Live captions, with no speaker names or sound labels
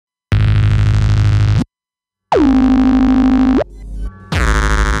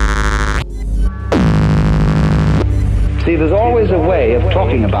there's always a way of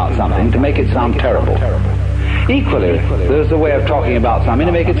talking about something to make it sound terrible. Equally, there's a way of talking about something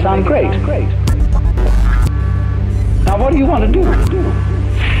to make it sound great. Now what do you want to do?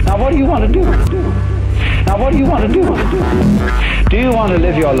 Now what do you want to do? Now what do you want to do? Do you want to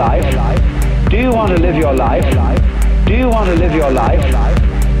live your life? Do you want to live your life? Do you want to live your life?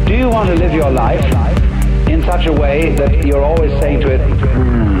 Do you want to live your life in such a way that you're always saying to it,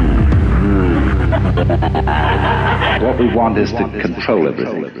 what we want is to control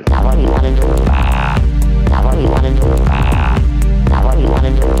everything. Now what do you want to do? Now what do you want to do? Now what do you want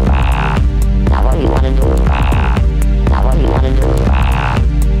to do? Now what do you want to do? Now what do you want to do?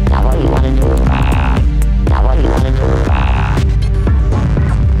 Now what do you want to do? Now what do you want to do?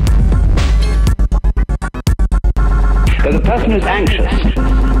 There's a person who's anxious,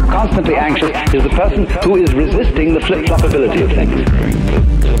 constantly anxious, is the person who is resisting the flip-flopability of things.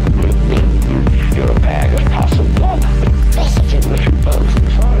 You're a bag of possum blood. Messaging with your bones and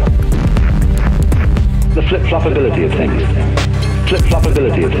fire. The flip-flopability of things.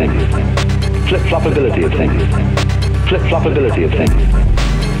 Flip-flopability of things. Flip-flopability of things. Flip-flopability of things.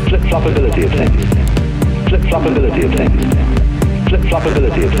 Flip-flopability of things. Flip-flopability of things.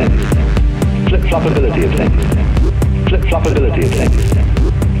 Flip-flopability of things. Flip-flopability of things. Flip-flopability of things.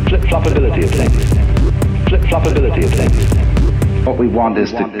 Flip-flopability of things. Flip-flopability of things. What we want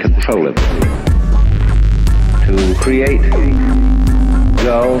is to control it. To create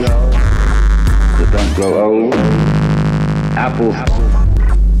girls that don't grow old, apples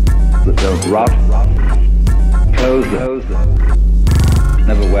that don't rot, clothes that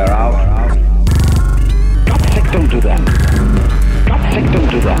never wear out. God's sake, don't do that. God's sake, don't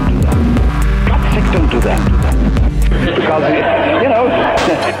do that. God's sake, don't do that. Because, you know,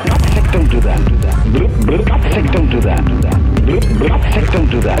 God's sake, don't do that. God's sake, don't do that. God's sake, don't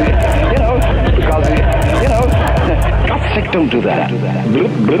do that. You know, because, you know, God's sake, don't do that.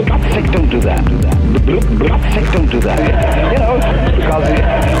 God's sake, don't do that. God's sake, don't do that. You know, because,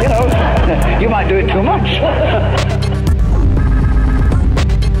 you know, you might do it too much.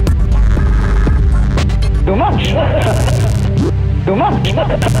 Too much. Too much. Too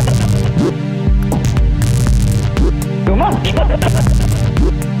much. Too much. Too much.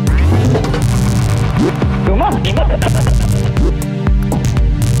 Too much. Too much. Too much.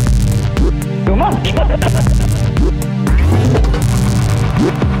 Too much.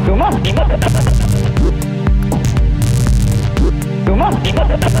 Too much.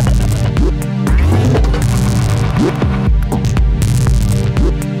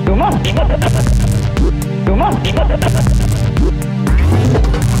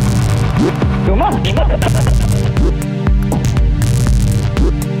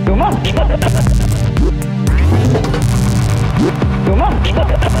 Too much. Too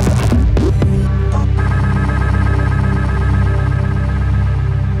much.